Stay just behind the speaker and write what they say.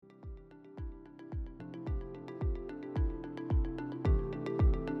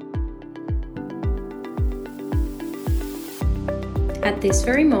At this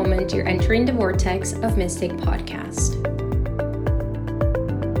very moment, you're entering the vortex of Mystic Podcast.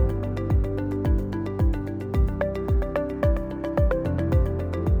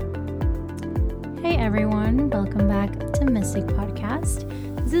 Hey everyone, welcome back to Mystic Podcast.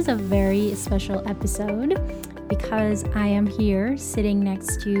 This is a very special episode because I am here sitting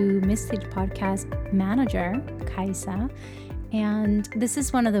next to Mystic Podcast manager, Kaisa. And this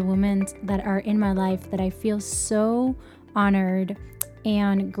is one of the women that are in my life that I feel so honored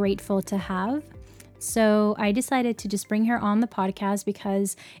and grateful to have. So I decided to just bring her on the podcast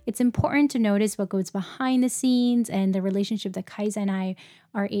because it's important to notice what goes behind the scenes and the relationship that Kaisa and I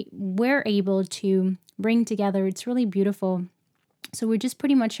we're able to bring together. It's really beautiful. So we just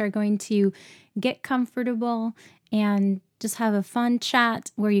pretty much are going to get comfortable and just have a fun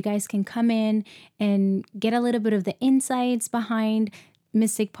chat where you guys can come in and get a little bit of the insights behind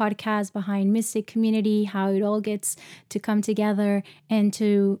Mystic Podcast, behind Mystic community, how it all gets to come together and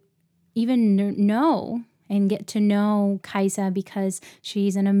to even know and get to know Kaisa because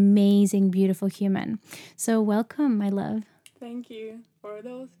she's an amazing, beautiful human. So welcome, my love. Thank you for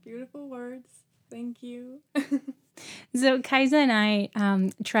those beautiful words. Thank you. So Kaisa and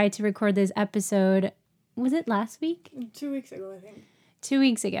I tried to record this episode. Was it last week? 2 weeks ago, I think. 2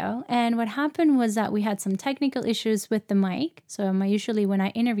 weeks ago. And what happened was that we had some technical issues with the mic. So usually when I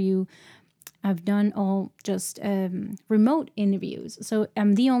interview, I've done all just remote interviews. So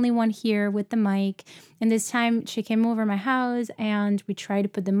I'm the only one here with the mic. And this time she came over my house and we tried to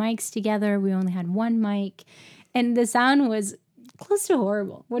put the mics together. We only had one mic. And the sound was close to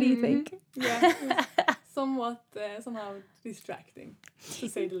horrible. What do you think? Yeah. Somewhat somehow distracting, to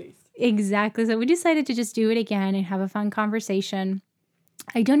say the least. Exactly. So we decided to just do it again and have a fun conversation.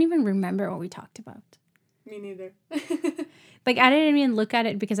 I don't even remember what we talked about. Me neither. Like, I didn't even look at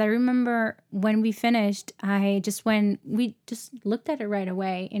it because I remember when we finished, we just looked at it right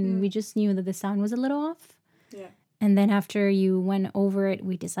away and we just knew that the sound was a little off. Yeah. And then after you went over it,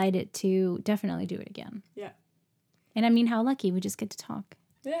 we decided to definitely do it again. Yeah. And I mean, how lucky we just get to talk.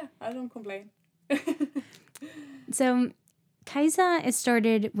 Yeah, I don't complain. So Kaisa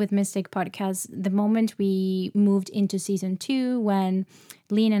started with Mystic Podcast the moment we moved into season 2 when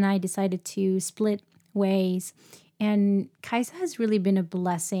Lean and I decided to split ways. And Kaisa has really been a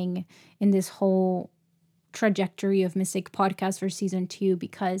blessing in this whole trajectory of Mystic Podcast for season 2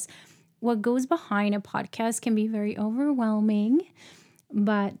 because what goes behind a podcast can be very overwhelming,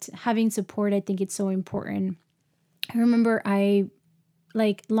 but having support, I think it's so important. I remember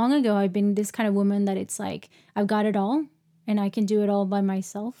long ago, I've been this kind of woman that it's like, I've got it all and I can do it all by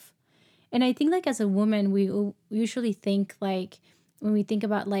myself. And I think like as a woman, we usually think like, when we think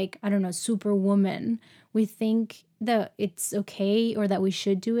about like, I don't know, superwoman, we think that it's okay or that we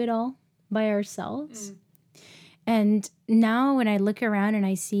should do it all by ourselves. And now when I look around and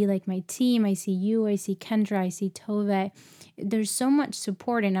I see like my team, I see you, I see Kendra, I see Tove, there's so much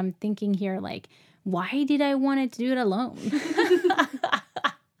support. And I'm thinking here like, why did I want to do it alone?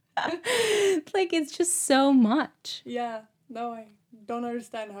 Like, it's just so much. Yeah. No, I don't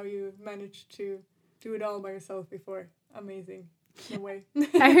understand how you managed to do it all by yourself before. Amazing. No way.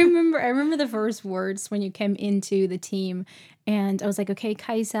 I remember the first words when you came into the team and I was like, okay,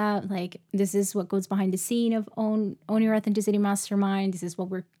 Kaisa, like this is what goes behind the scene of Own Your Authenticity Mastermind. This is what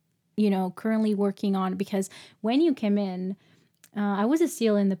we're, currently working on because when you came in, I was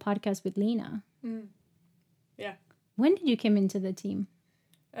still in the podcast with Lena. Yeah. When did you come into the team?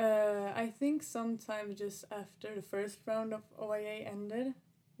 I think sometime just after the first round of OIA ended.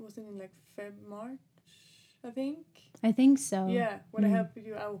 Wasn't it like March, I think? I think so. Yeah, when I helped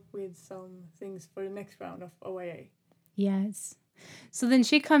you out with some things for the next round of OIA. Yes. So then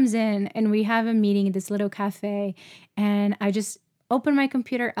she comes in and we have a meeting at this little cafe and I just open my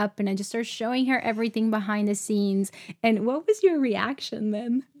computer up and I just start showing her everything behind the scenes. And what was your reaction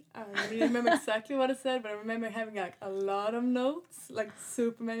then? I don't remember exactly what I said, but I remember having like a lot of notes, like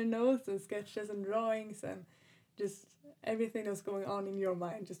super many notes and sketches and drawings and just everything that was going on in your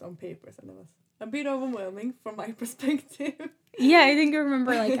mind just on papers, and it was a bit overwhelming from my perspective. Yeah, I think I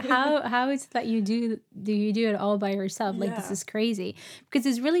remember like how is it that you do it all by yourself? Like this is crazy because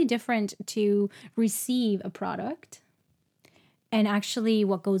it's really different to receive a product and actually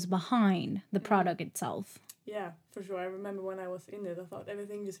what goes behind the product itself. Yeah, for sure. I remember when I was in it, I thought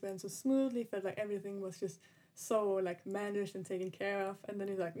everything just went so smoothly. Felt like everything was just so like managed and taken care of. And then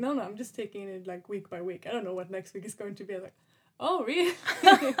he's like, no, I'm just taking it like week by week. I don't know what next week is going to be. I was like, oh, really?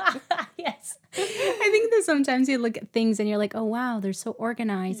 Yes. I think that sometimes you look at things and you're like, oh, wow, they're so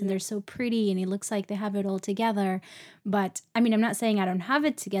organized and they're so pretty and it looks like they have it all together. But I mean, I'm not saying I don't have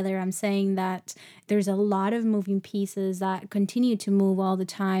it together. I'm saying that there's a lot of moving pieces that continue to move all the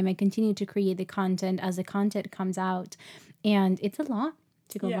time and continue to create the content as the content comes out. And it's a lot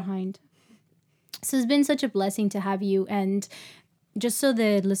to go behind. So it's been such a blessing to have you. And just so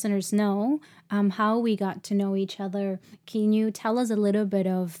the listeners know how we got to know each other, can you tell us a little bit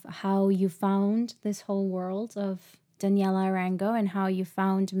of how you found this whole world of Daniela Arango and how you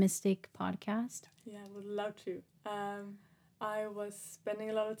found Mystic Podcast? Yeah, I would love to. I was spending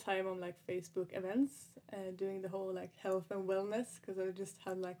a lot of time on like Facebook events, doing the whole like health and wellness, because I just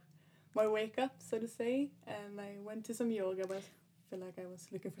had like my wake up, so to say, and I went to some yoga, but I feel like I was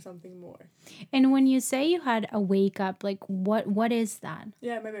looking for something more. And when you say you had a wake up, like what is that?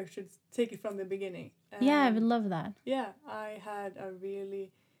 Yeah, maybe I should take it from the beginning. Yeah, I would love that. Yeah, I had a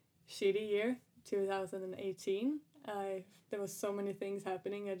really shitty year, 2018. There was so many things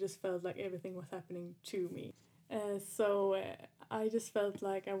happening. I just felt like everything was happening to me. So I just felt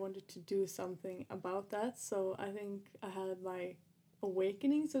like I wanted to do something about that. So I think I had my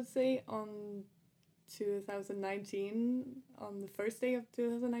awakening, so to say, on 2019, on the first day of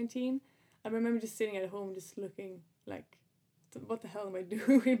 2019. I remember just sitting at home, just looking like, what the hell am I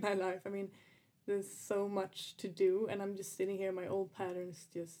doing in my life? I mean, there's so much to do, and I'm just sitting here, my old patterns,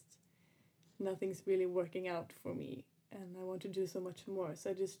 just nothing's really working out for me, and I want to do so much more. So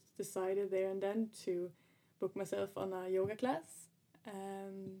I just decided there and then to book myself on a yoga class,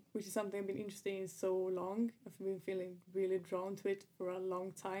 which is something I've been interested in so long. I've been feeling really drawn to it for a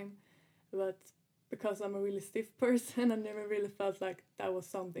long time, but because I'm a really stiff person, I never really felt like that was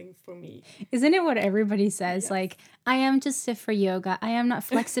something for me. Isn't it what everybody says? Yes. Like, I am too stiff for yoga. I am not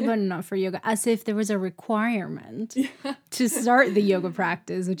flexible enough for yoga, as if there was a requirement to start the yoga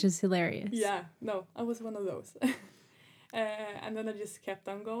practice, which is hilarious. Yeah, no, I was one of those. And then I just kept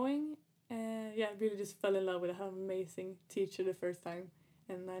on going. Yeah, I really just fell in love with her amazing teacher the first time.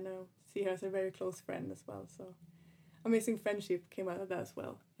 And I know, see her as a very close friend as well. So amazing friendship came out of that as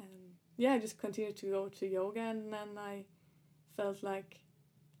well. And yeah, I just continued to go to yoga, and then I felt like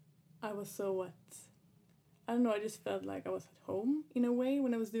I was so I don't know, I just felt like I was at home in a way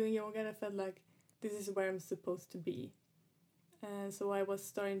when I was doing yoga, and I felt like this is where I'm supposed to be. And so I was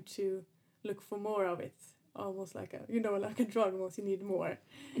starting to look for more of it, almost like like a drug, almost you need more.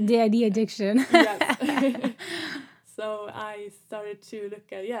 The addiction. Yes. So I started to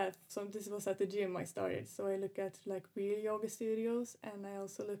look at, so this was at the gym I started. So I looked at like real yoga studios, and I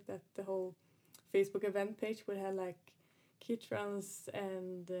also looked at the whole Facebook event page where it had like kirtans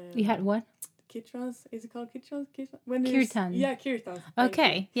and... You had what? Kirtans? Is it called kirtans? Kirtan. Yeah, kirtans.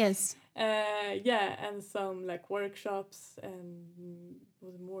 Okay, yes. Yeah, and some like workshops, and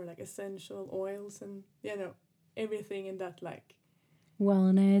was more like essential oils and, everything in that like...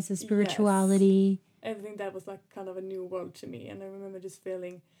 Wellness, spirituality. Yes. Everything that was like kind of a new world to me. And I remember just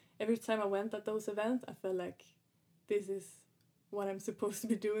feeling, every time I went at those events, I felt like this is what I'm supposed to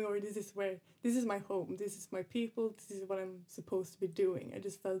be doing, or this is my home, this is my people, this is what I'm supposed to be doing. I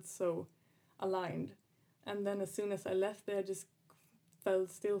just felt so aligned. And then as soon as I left there, I just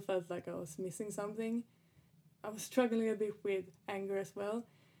still felt like I was missing something. I was struggling a bit with anger as well,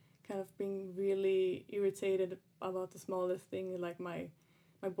 kind of being really irritated about the smallest thing, like my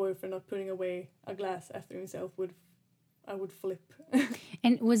boyfriend not putting away a glass after himself. I would flip.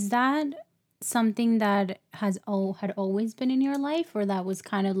 And was that something that had always been in your life, or that was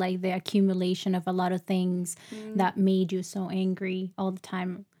kind of like the accumulation of a lot of things that made you so angry all the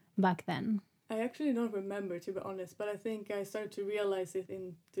time back then? I actually don't remember, to be honest, but I think I started to realize it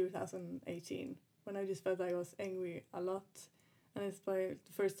in 2018 when I just felt like I was angry a lot. And it's by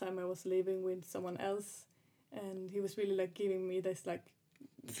the first time I was living with someone else, and he was really like giving me this like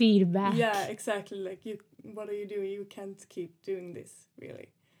feedback. Yeah, exactly. Like, what are you doing? You can't keep doing this, really.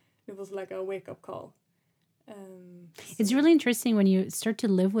 It was like a wake-up call. It's really interesting when you start to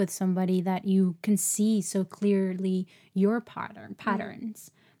live with somebody that you can see so clearly your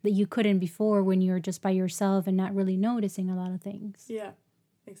patterns that you couldn't before when you were just by yourself and not really noticing a lot of things. Yeah,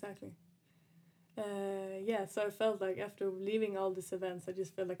 exactly. So I felt like after leaving all these events, I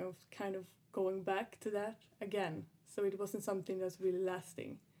just felt like I was kind of going back to that again. So it wasn't something that's really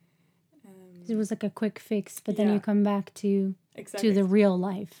lasting. It was like a quick fix, but then you come back to the real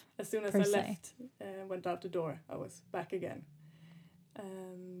life. As soon as I left and went out the door, I was back again.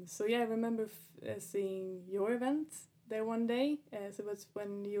 I remember seeing your event there one day. So it was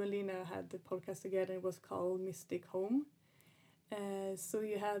when you and Lina had the podcast together. It was called Mystic Home. So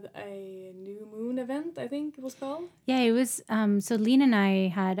you had a new moon event, I think it was called. Yeah, it was. So Lina and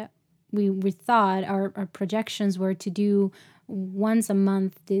I we thought our projections were to do once a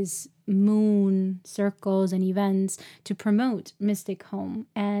month these moon circles and events to promote Mystic Home.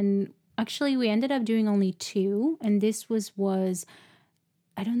 And actually we ended up doing only 2, and this was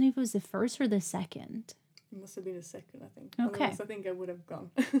I don't know if it was the first or the second. It must have been the second, I think. Okay. Otherwise, I think I would have gone.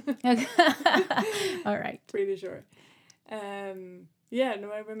 All right. Pretty sure. Yeah,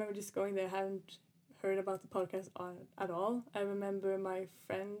 no, I remember just going there. I hadn't heard about the podcast at all. I remember my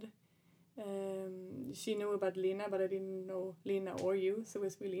friend, she knew about Lena, but I didn't know Lena or you. So it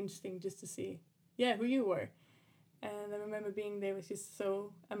was really interesting just to see, who you were. And I remember being there, was just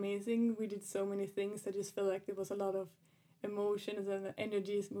so amazing. We did so many things. I just felt like there was a lot of emotions and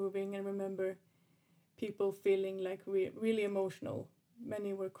energies moving. And I remember people feeling like really emotional.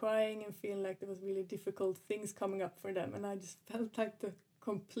 Many were crying and feeling like there was really difficult things coming up for them. And I just felt like the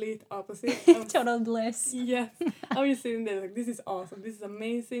complete opposite. Total bliss. Yes. I was just sitting there like, this is awesome. This is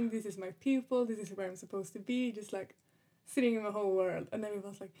amazing. This is my people. This is where I'm supposed to be. Just like sitting in my whole world. And then it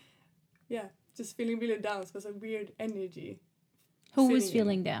was like, just feeling really down. So it was a weird energy. Who was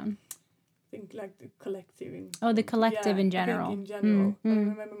feeling down? I think like the collective. The collective in general. I think in general. I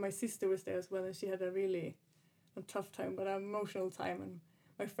remember my sister was there as well, and she had a really tough time, but an emotional time, and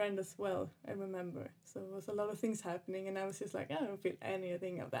my friend as well, I remember. So there was a lot of things happening, and I was just like, I don't feel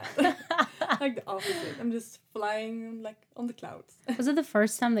anything of that. Like the opposite. I'm just flying like on the clouds. Was it the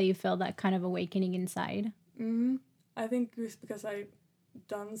first time that you felt that kind of awakening inside? I think it was because I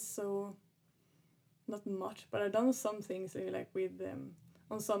done so, not much, but I done some things like with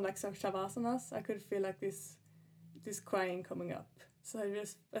on some like shavasana, I could feel like this crying coming up. So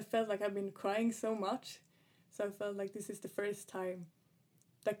I felt like I've been crying so much. So I felt like this is the first time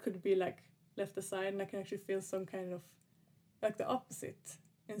that could be like left aside, and I can actually feel some kind of like the opposite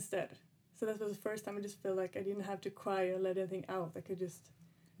instead. So that was the first time I just felt like I didn't have to cry or let anything out. I could just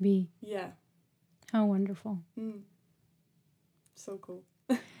be. Yeah. How wonderful. So cool.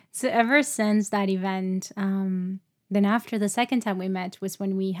 So ever since that event, then after the second time we met was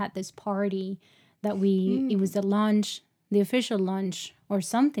when we had this party that it was the launch, the official launch or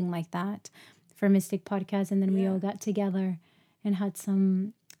something like that for Mystic Podcast. And then we all got together and had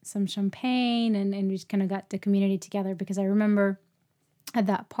some champagne and we just kind of got the community together, because I remember at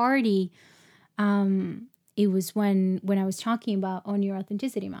that party, it was when I was talking about Own Your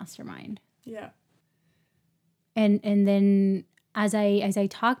Authenticity Mastermind. Yeah. And then as I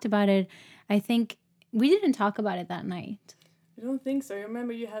talked about it, I think we didn't talk about it that night. I don't think so. I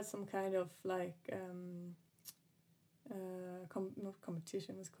remember you had some kind of like not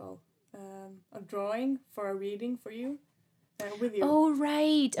competition, was called a drawing for a reading for you with you. Oh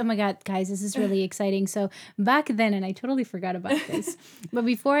right! Oh my God, guys, this is really exciting. So back then, and I totally forgot about this, but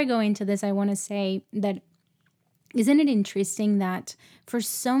before I go into this, I want to say that isn't it interesting that for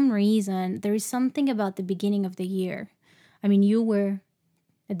some reason there is something about the beginning of the year. I mean, you were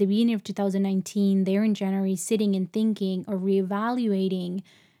at the beginning of 2019, there in January, sitting and thinking or reevaluating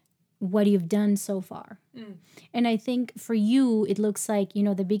what you've done so far. And I think for you, it looks like,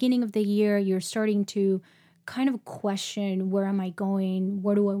 the beginning of the year, you're starting to kind of question, where am I going?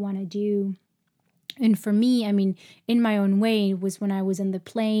 What do I want to do? And for me, I mean, in my own way, was when I was in the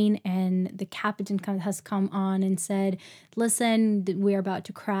plane and the captain has come on and said, listen, we're about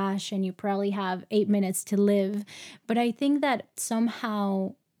to crash and you probably have 8 minutes to live. But I think that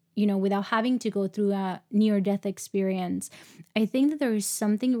somehow, without having to go through a near-death experience, I think that there is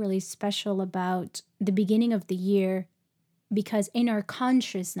something really special about the beginning of the year, because in our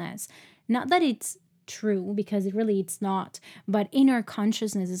consciousness, not that it's true, because it's not, but in our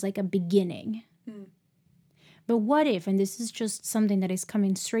consciousness is like a beginning. But what if, and this is just something that is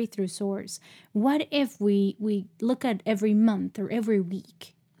coming straight through Source, what if we look at every month or every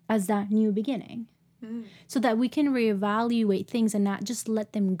week as that new beginning? So that we can reevaluate things and not just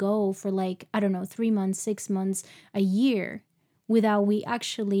let them go for 3 months, 6 months, a year, without we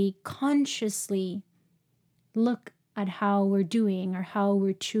actually consciously look at how we're doing or how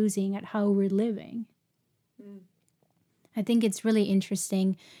we're choosing, at how we're living. I think it's really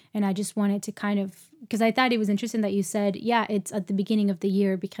interesting, and I just wanted to because I thought it was interesting that you said, it's at the beginning of the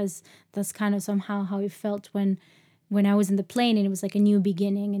year, because that's kind of somehow how it felt when I was in the plane, and it was like a new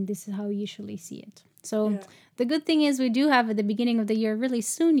beginning, and this is how I usually see it. So the good thing is we do have at the beginning of the year really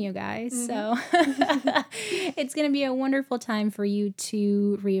soon, you guys. So it's going to be a wonderful time for you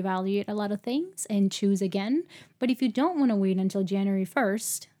to reevaluate a lot of things and choose again. But if you don't want to wait until January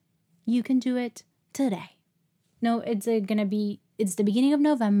 1st, you can do it today. No, it's the beginning of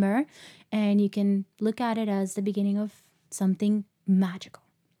November, and you can look at it as the beginning of something magical.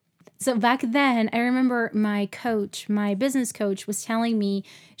 So back then, I remember my coach, my business coach, was telling me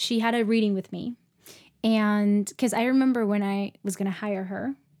she had a reading with me. And because I remember when I was going to hire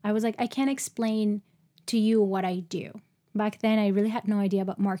her, I was like, I can't explain to you what I do. Back then, I really had no idea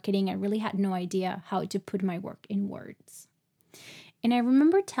about marketing. I really had no idea how to put my work in words. And I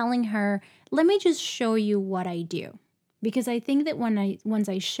remember telling her, let me just show you what I do. Because I think that once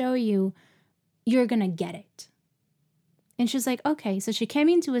I show you, you're going to get it. And she's like, okay. So she came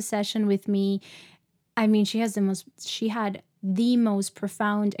into a session with me. I mean, she had the most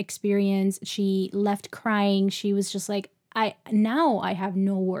profound experience. She left crying. She was just like, I have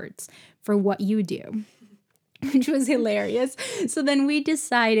no words for what you do, which was hilarious. So then we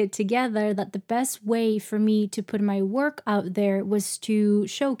decided together that the best way for me to put my work out there was to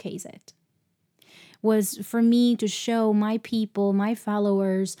showcase it. Was for me to show my people, my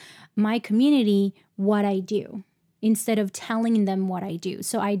followers, my community what I do instead of telling them what I do.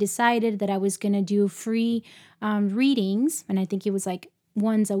 So I decided that I was going to do free readings, and I think it was like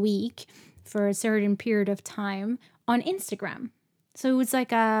once a week for a certain period of time on Instagram. So it was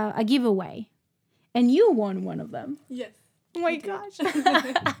like a giveaway. And you won one of them. Yes. Oh my gosh.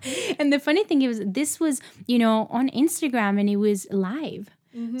 And the funny thing is, this was, on Instagram, and it was live.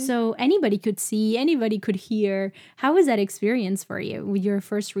 Mm-hmm. So anybody could see, anybody could hear. How was that experience for you with your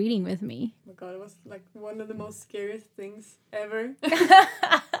first reading with me? Oh my God, it was like one of the most scariest things ever.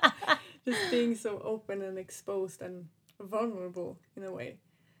 Just being so open and exposed and vulnerable in a way.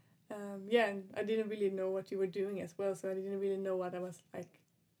 And I didn't really know what you were doing as well, so I didn't really know what I was like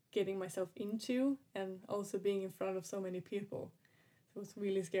getting myself into, and also being in front of so many people. It was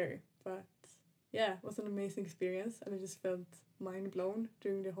really scary, but yeah, it was an amazing experience, and I just felt mind blown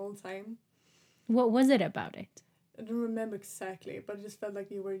during the whole time. What was it about it? I don't remember exactly, but I just felt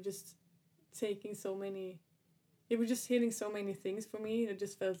like you were just taking so many, you were just hitting so many things for me. It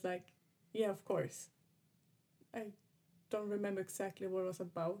just felt like, yeah, of course. I don't remember exactly what it was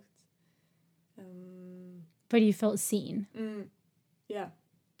about. But you felt seen. Yeah,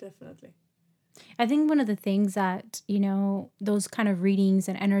 definitely. I think one of the things that, those kind of readings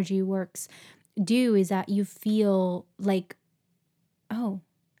and energy works do is that you feel like, oh,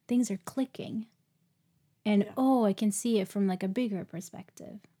 things are clicking. And, I can see it from like a bigger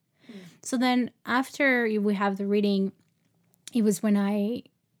perspective. So then after we have the reading, it was when I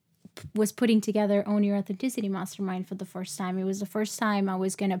was putting together Own Your Authenticity Mastermind for the first time. It was the first time I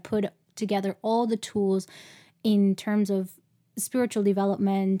was going to put together all the tools in terms of spiritual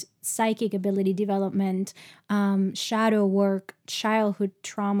development, psychic ability development, shadow work, childhood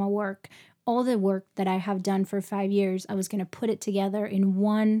trauma work, all the work that I have done for 5 years. I was going to put it together in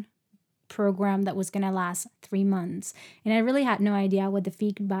one program that was going to last 3 months. And I really had no idea what the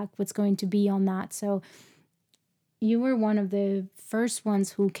feedback was going to be on that. So you were one of the first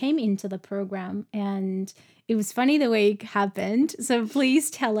ones who came into the program, and it was funny the way it happened. So please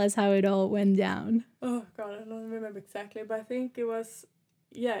tell us how it all went down. Oh God, I don't remember exactly, but I think it was,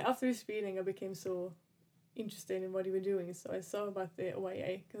 after this reading I became so interested in what you were doing. So I saw about the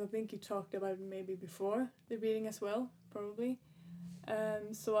OIA, because I think you talked about it maybe before the reading as well, probably.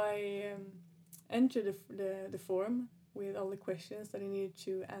 So I entered the form with all the questions that I needed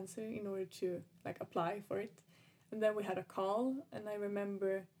to answer in order to like apply for it. And then we had a call, and I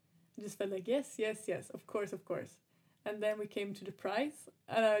remember I just felt like, yes, of course. And then we came to the price,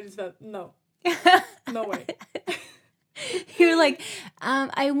 and I just felt, no way. You're like,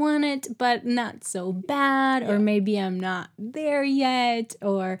 I want it, but not so bad, or maybe I'm not there yet,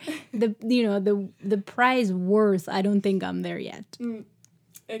 or the price worth, I don't think I'm there yet.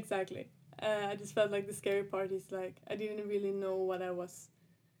 Exactly. I just felt like the scary part is like I didn't really know what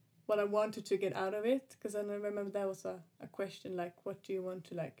I wanted to get out of it, because I remember that was a question like, what do you want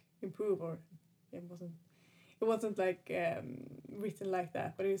to like improve, or it wasn't like written like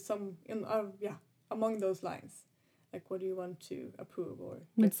that, but it was among those lines, like what do you want to approve, or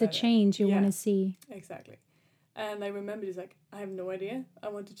what's the change you want to see. Exactly. And I remember it's like, I have no idea, I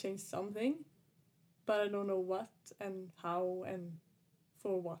want to change something, but I don't know what and how and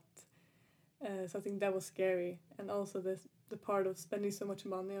for what. So I think that was scary, and also the part of spending so much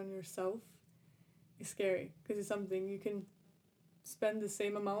money on yourself is scary, because it's something you can spend the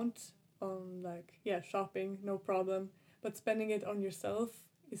same amount on, like shopping, no problem, but spending it on yourself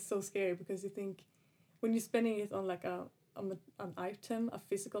is so scary, because you think when you're spending it on like an item, a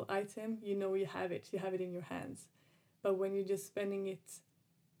physical item, you have it in your hands, but when you're just spending it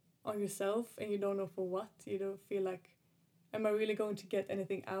on yourself and you don't know for what, you don't feel like, am I really going to get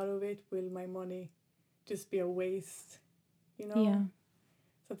anything out of it? Will my money just be a waste? Yeah.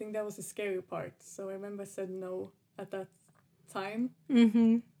 So I think that was the scary part. So I remember I said no at that time.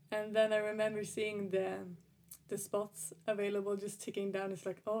 Mm-hmm. And then I remember seeing the spots available just ticking down. It's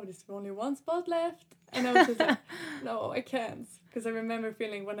like, oh, there's only one spot left. And I was just like, no, I can't. Because I remember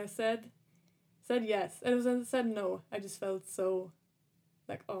feeling when I said yes, and when I said no, I just felt so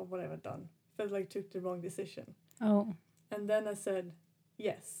like, oh, what have I done? Felt like I took the wrong decision. Oh. And then I said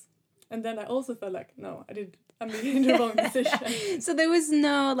yes. And then I also felt like, no, I made the wrong decision. So there was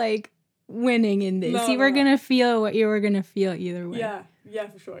no like winning in this. No, you were gonna feel what you were gonna feel either way. Yeah,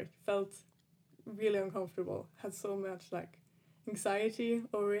 for sure. Felt really uncomfortable. Had so much like anxiety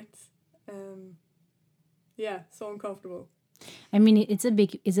over it. Yeah, so uncomfortable. I mean, it's a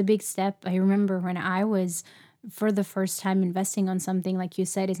big step. I remember when I was for the first time investing on something, like you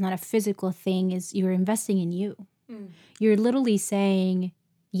said, it's not a physical thing, is you're investing in you. You're literally saying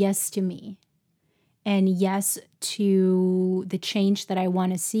yes to me and yes to the change that I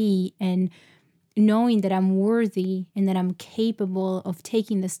want to see, and knowing that I'm worthy and that I'm capable of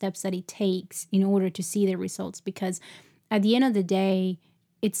taking the steps that it takes in order to see the results. Because at the end of the day,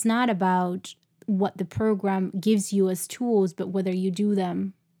 it's not about what the program gives you as tools, but whether you do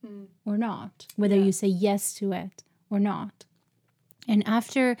them or not, whether you say yes to it or not. And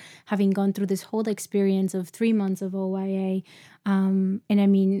after having gone through this whole experience of 3 months of OYA, and I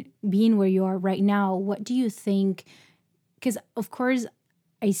mean, being where you are right now, what do you think? Because, of course,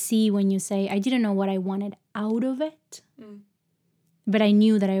 I see when you say, I didn't know what I wanted out of it, but I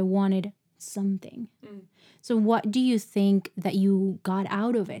knew that I wanted something. So what do you think that you got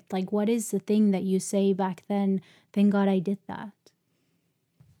out of it? Like, what is the thing that you say back then, thank God I did that?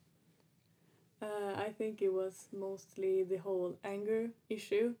 I think it was mostly the whole anger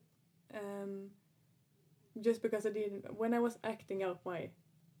issue. Just because when I was acting out my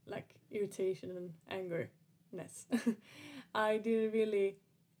like irritation and angerness, I didn't really,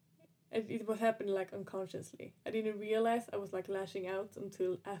 it was happening like unconsciously. I didn't realize I was like lashing out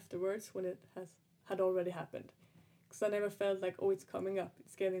until afterwards when it had already happened. Because I never felt like, oh, it's coming up,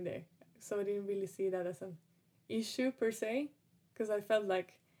 it's getting there. So I didn't really see that as an issue per se. Because I felt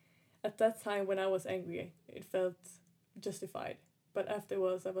like at that time when I was angry, it felt justified. But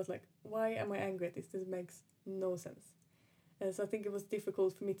afterwards, I was like, why am I angry at this? This makes no sense. And so I think it was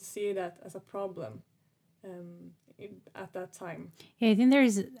difficult for me to see that as a problem at that time. Yeah, I think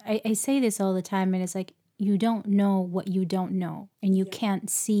I say this all the time, and it's like, you don't know what you don't know, and you can't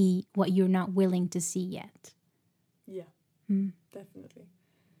see what you're not willing to see yet. Yeah, definitely.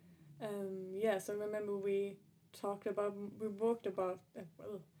 So I remember we worked a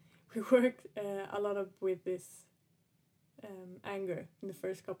lot with this anger in the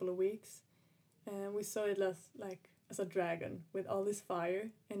first couple of weeks. And we saw it as a dragon with all this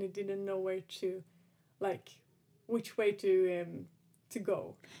fire, and it didn't know which way to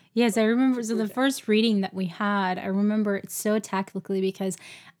go. Yes, I remember. So the first reading that we had, I remember it so tactically because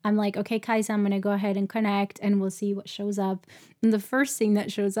I'm like, okay, Kaisa, I'm going to go ahead and connect and we'll see what shows up. And the first thing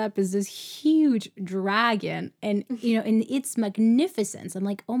that shows up is this huge dragon, and, in its magnificence, I'm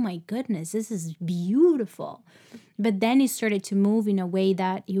like, oh my goodness, this is beautiful. But then it started to move in a way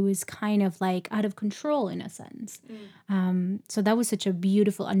that it was kind of like out of control in a sense. So that was such a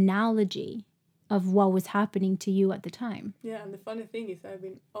beautiful analogy of what was happening to you at the time. Yeah, and the funny thing is I've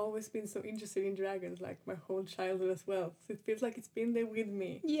always been so interested in dragons, like my whole childhood as well. So it feels like it's been there with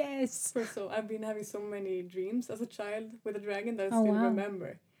me. Yes. So I've been having so many dreams as a child with a dragon that I still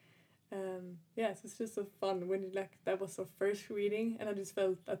remember. So it's just so fun when that was our first reading, and I just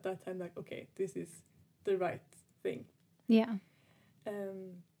felt at that time like, okay, this is the right thing. Yeah.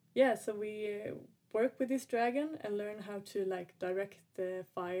 So we work with this dragon and learn how to direct the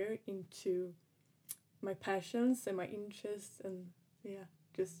fire into my passions and my interests, and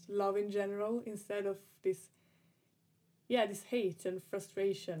just love in general, instead of this hate and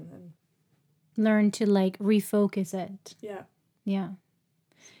frustration, and learn to refocus it. Yeah.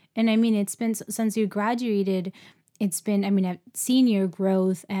 And I mean, it's been since you graduated, I've seen your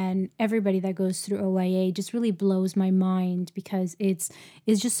growth, and everybody that goes through OYA just really blows my mind, because it's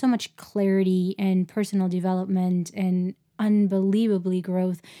just so much clarity and personal development and unbelievably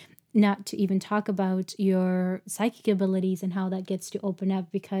growth. Not to even talk about your psychic abilities and how that gets to open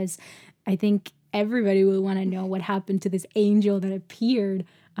up, because I think everybody will want to know what happened to this angel that appeared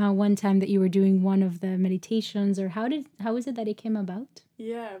one time that you were doing one of the meditations, or how is it that it came about?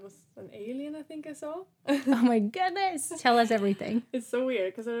 Yeah, it was an alien, I think I saw. Oh my goodness! Tell us everything. It's so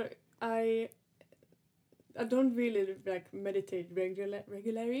weird because I don't really meditate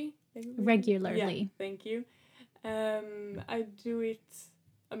regularly. Regularly. Yeah, thank you. I do it,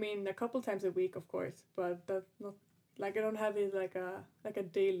 a couple times a week, of course, but that's not I don't have it like a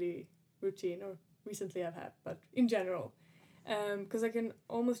daily routine, or recently I've had, but in general. Because I can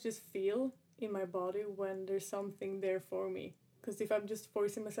almost just feel in my body when there's something there for me. Because if I'm just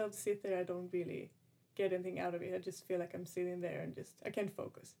forcing myself to sit there, I don't really get anything out of it. I just feel like I'm sitting there and just I can't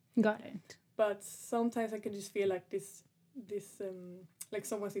focus. Got it. But sometimes I can just feel like this like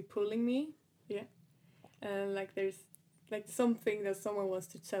someone's pulling me, yeah, and like there's like something that someone wants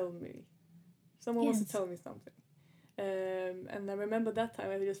to tell me. Someone wants to Yes. tell me something. And I remember that time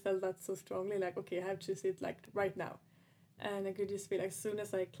I just felt that so strongly, like, okay, I have to sit like right now. And I could just feel like as soon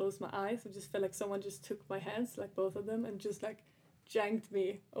as I closed my eyes, I just felt like someone just took my hands, like both of them, and just like janked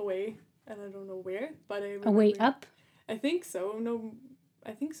me away. And I don't know where, but I remember. Away up? I think so. No,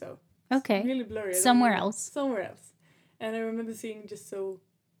 I think so. Okay. It's really blurry. Somewhere else. Somewhere else. And I remember seeing just so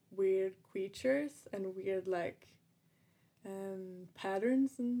weird creatures and weird like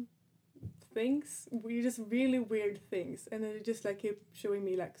patterns and things. Just really weird things. And then it just like kept showing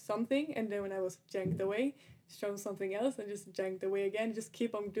me like something, and then when I was janked away, shown something else and just janked away again. Just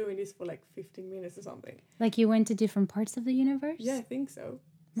keep on doing this for like 15 minutes or something. Like you went to different parts of the universe? Yeah, I think so.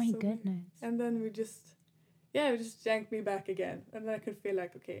 My goodness. And then it just janked me back again. And then I could feel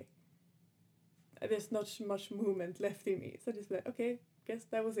like, okay, there's not much movement left in me. So I just like, okay, guess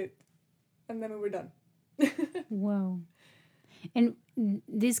that was it. And then we were done. Whoa. And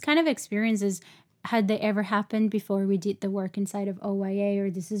these kind of experiences, had they ever happened before we did the work inside of OYA, or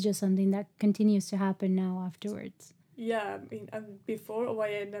this is just something that continues to happen now afterwards? Yeah, I mean, before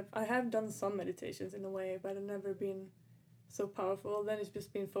OYA, I have done some meditations in a way, but I've never been so powerful. Then it's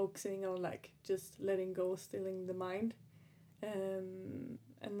just been focusing on like just letting go, stilling the mind. And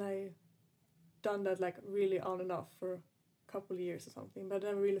I done that like really on and off for a couple of years or something, but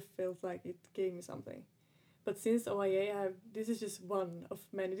I really felt like it gave me something. But since OYA, this is just one of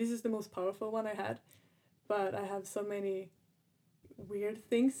many. This is the most powerful one I had, but I have so many weird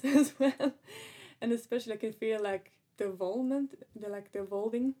things as well, and especially I can feel like the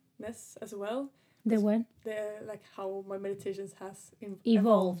evolvingness as well. The what? Like how my meditations has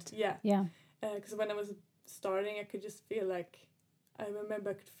Evolved. Yeah. Yeah. Because when I was starting, I could just feel like, I remember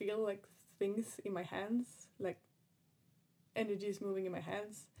I could feel like things in my hands, like energies moving in my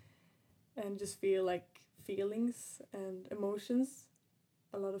hands, and just feel like feelings and emotions,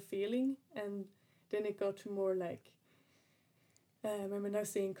 a lot of feeling. And then it got to more like, I remember now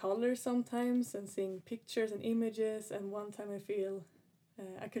seeing colors sometimes and seeing pictures and images. And one time I feel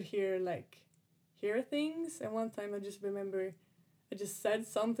I could hear things, and one time I just remember I just said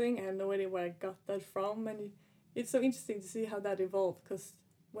something. I have no idea where I got that from, and it's so interesting to see how that evolved, because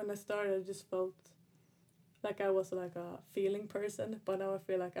when I started I just felt like I was like a feeling person, but now I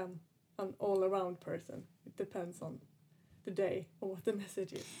feel like I'm an all-around person. It depends on the day or what the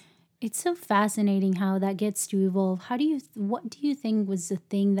message is. It's so fascinating how that gets to evolve. What do you think was the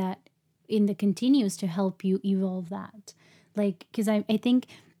thing that continues to help you evolve that? Like, because I think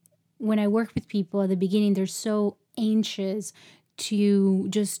when I work with people at the beginning, they're so anxious to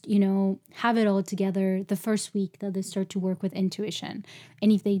just, have it all together the first week that they start to work with intuition.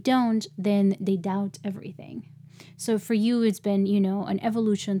 And if they don't, then they doubt everything. So for you, it's been, an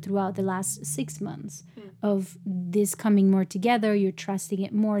evolution throughout the last 6 months of this coming more together. You're trusting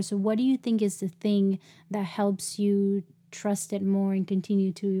it more. So what do you think is the thing that helps you trust it more and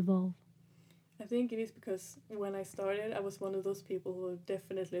continue to evolve? I think it is because when I started, I was one of those people who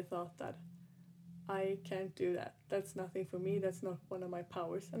definitely thought that I can't do that. That's nothing for me. That's not one of my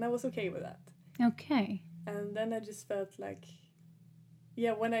powers. And I was okay with that. Okay. And then I just felt like,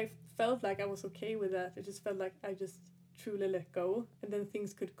 when I felt like I was okay with that, it just felt like I just truly let go, and then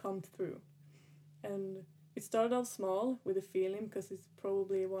things could come through. And it started off small with a feeling, because it's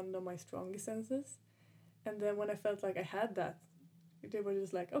probably one of my strongest senses. And then when I felt like I had that, they were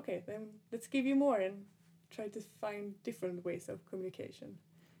just like, okay, then let's give you more and try to find different ways of communication.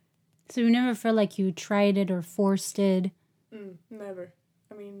 So you never felt like you tried it or forced it? Never.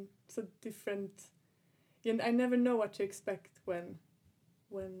 I mean, it's a different... I never know what to expect when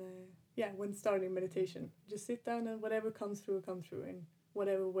starting meditation. Just sit down and whatever comes through in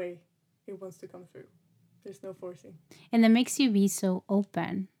whatever way it wants to come through. There's no forcing. And that makes you be so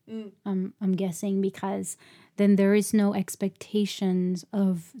open, I'm guessing, because then there is no expectations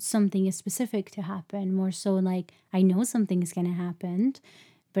of something specific to happen. More so like, I know something is going to happen,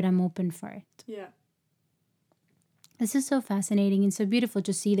 but I'm open for it. Yeah. This is so fascinating and so beautiful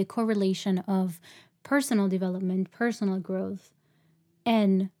to see the correlation of personal development, personal growth,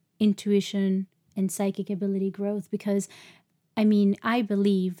 and intuition and psychic ability growth. Because, I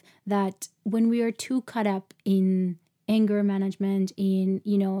believe that when we are too caught up in anger management, in,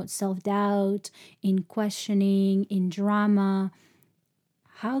 self-doubt, in questioning, in drama,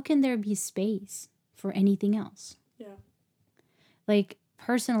 how can there be space for anything else? Yeah. like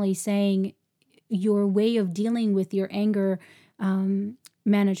personally saying your way of dealing with your anger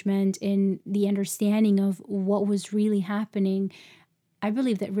management and the understanding of what was really happening, I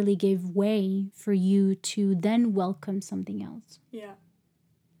believe that really gave way for you to then welcome something else. Yeah,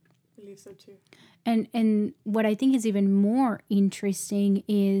 I believe so too. And what I think is even more interesting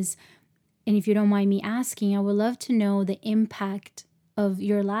is, and if you don't mind me asking, I would love to know the impact of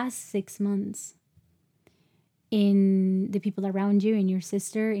your last 6 months in the people around you, in your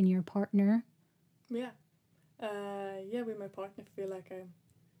sister, in your partner. Yeah. Yeah, with my partner, I feel like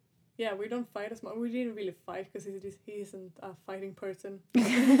we don't fight as much. We didn't really fight because he isn't a fighting person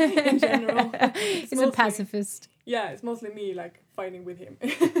in general. He's a pacifist. Yeah, it's mostly me like fighting with him.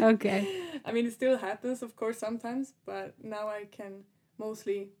 Okay. I mean, it still happens, of course, sometimes, but now I can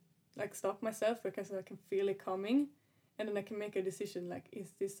mostly like stop myself because I can feel it coming, and then I can make a decision like, is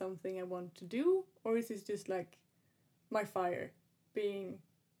this something I want to do, or is this just like my fire being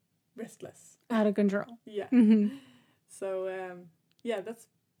restless, out of control? Yeah. Mm-hmm. So yeah, that's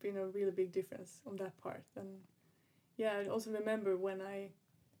been a really big difference on that part. And yeah, I also remember when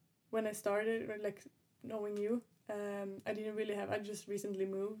I started like knowing you, I just recently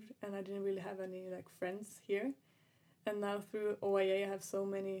moved and I didn't really have any like friends here, and now through OIA I have so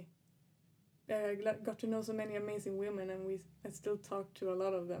many. I got to know so many amazing women, and I still talk to a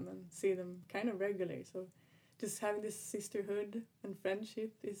lot of them and see them kind of regularly. So just having this sisterhood and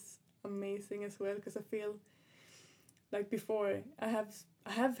friendship is amazing as well, because I feel like before I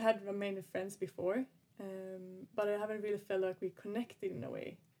have had many friends before, but I haven't really felt like we connected in a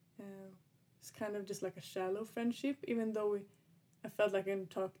way. It's kind of just like a shallow friendship, even though I felt like I can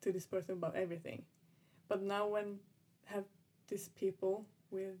talk to this person about everything. But now when I have these people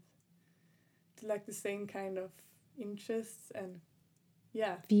with like the same kind of interests and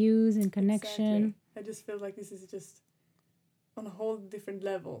views and connection. Exactly. I just feel like this is just on a whole different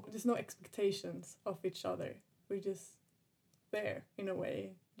level. There's no expectations of each other. We're just there in a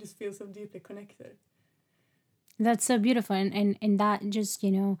way. Just feel so deeply connected. That's so beautiful, and that just,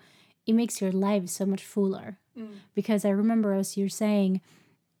 it makes your life so much fuller. Because I remember, as you're saying,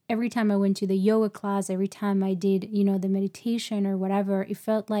 every time I went to the yoga class, every time I did, the meditation or whatever, it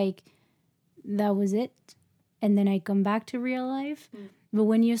felt like that was it. And then I come back to real life. But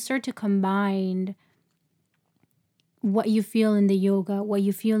when you start to combine what you feel in the yoga, what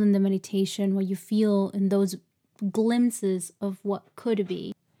you feel in the meditation, what you feel in those glimpses of what could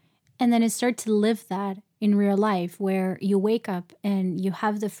be, and then it starts to live that in real life, where you wake up and you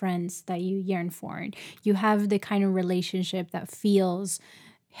have the friends that you yearn for, and you have the kind of relationship that feels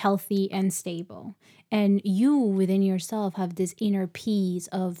healthy and stable, and you within yourself have this inner peace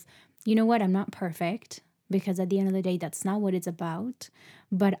of, you know what, I'm not perfect, because at the end of the day that's not what it's about,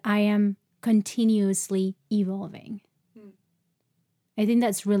 but I am continuously evolving. I think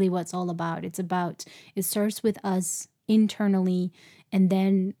that's really what it's all about. It starts with us internally, and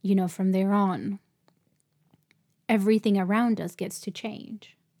then, from there on, everything around us gets to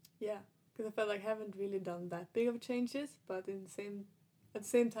change. Yeah, because I felt like I haven't really done that big of changes, but at the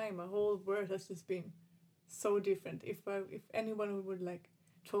same time, my whole world has just been so different. If anyone would like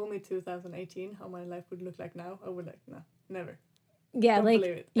told me 2018 how my life would look like now, I would like, no, never. Yeah, don't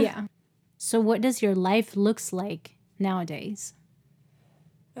believe it. Yeah. So what does your life looks like nowadays?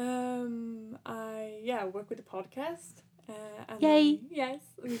 I work with a podcast. And Yay! Yes,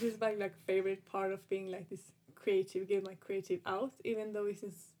 which is my like favorite part of being like this creative, give my creative out, even though it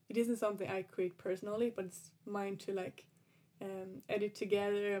isn't something I create personally, but it's mine to like edit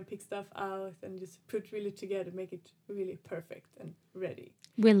together and pick stuff out and just put really together, make it really perfect and ready.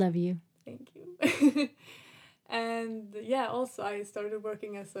 We love you. Thank you. And yeah, also I started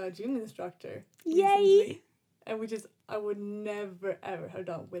working as a gym instructor. Yay! Recently, and which is I would never ever have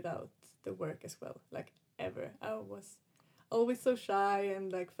done without the work as well, like ever. I was always so shy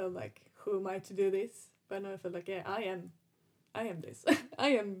and like felt like, who am I to do this? But now I feel like, yeah, I am this. I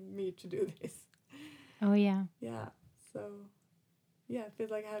am me to do this. Oh yeah. Yeah. So yeah, I feel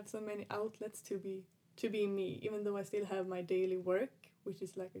like I have so many outlets to be me, even though I still have my daily work, which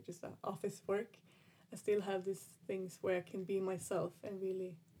is like just office work. I still have these things where I can be myself and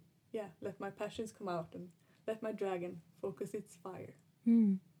really, let my passions come out and let my dragon focus its fire.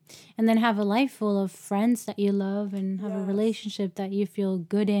 And then have a life full of friends that you love, and have a relationship that you feel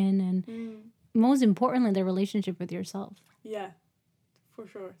good in, and most importantly, the relationship with yourself. Yeah, for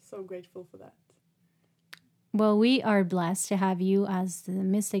sure. So grateful for that. Well, we are blessed to have you as the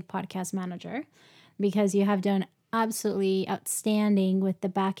Mystic Podcast Manager, because you have done absolutely outstanding with the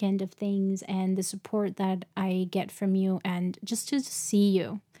back end of things and the support that I get from you, and just to see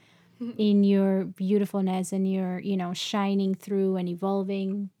you in your beautifulness and your, shining through and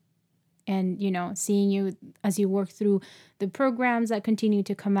evolving, and, seeing you as you work through the programs that continue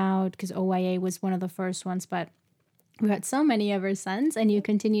to come out, because OYA was one of the first ones, but we've had so many ever since, and you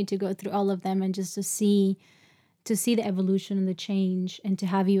continue to go through all of them, and just to see the evolution and the change, and to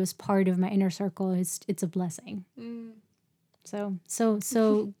have you as part of my inner circle, it's a blessing. So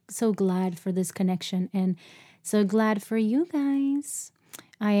glad for this connection, and so glad for you guys.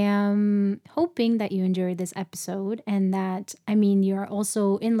 I am hoping that you enjoyed this episode, and that, you're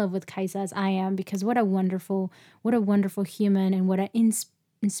also in love with Kaisa as I am, because what a wonderful human, and what an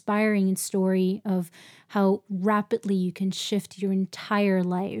inspiring story of how rapidly you can shift your entire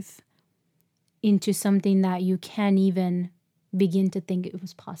life into something that you can't even begin to think it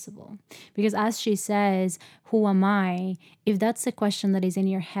was possible. Because as she says, who am I? If that's the question that is in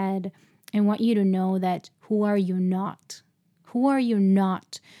your head, I want you to know that who are you not? Who are you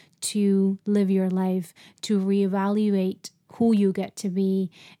not to live your life, to reevaluate who you get to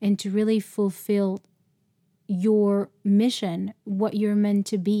be, and to really fulfill your mission, what you're meant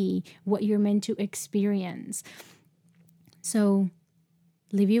to be, what you're meant to experience. So,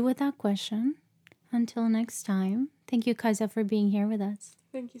 leave you with that question. Until next time, thank you, Kaisa, for being here with us.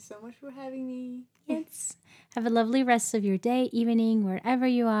 Thank you so much for having me. Yes. Have a lovely rest of your day, evening, wherever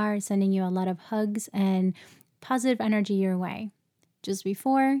you are. Sending you a lot of hugs and positive energy your way. Just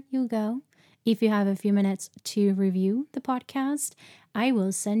before you go, if you have a few minutes to review the podcast, I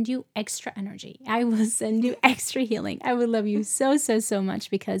will send you extra energy. I will send you extra healing. I would love you so, so, so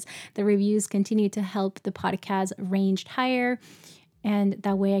much, because the reviews continue to help the podcast range higher. And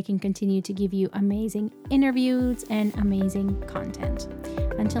that way I can continue to give you amazing interviews and amazing content.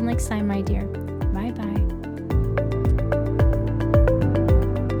 Until next time, my dear,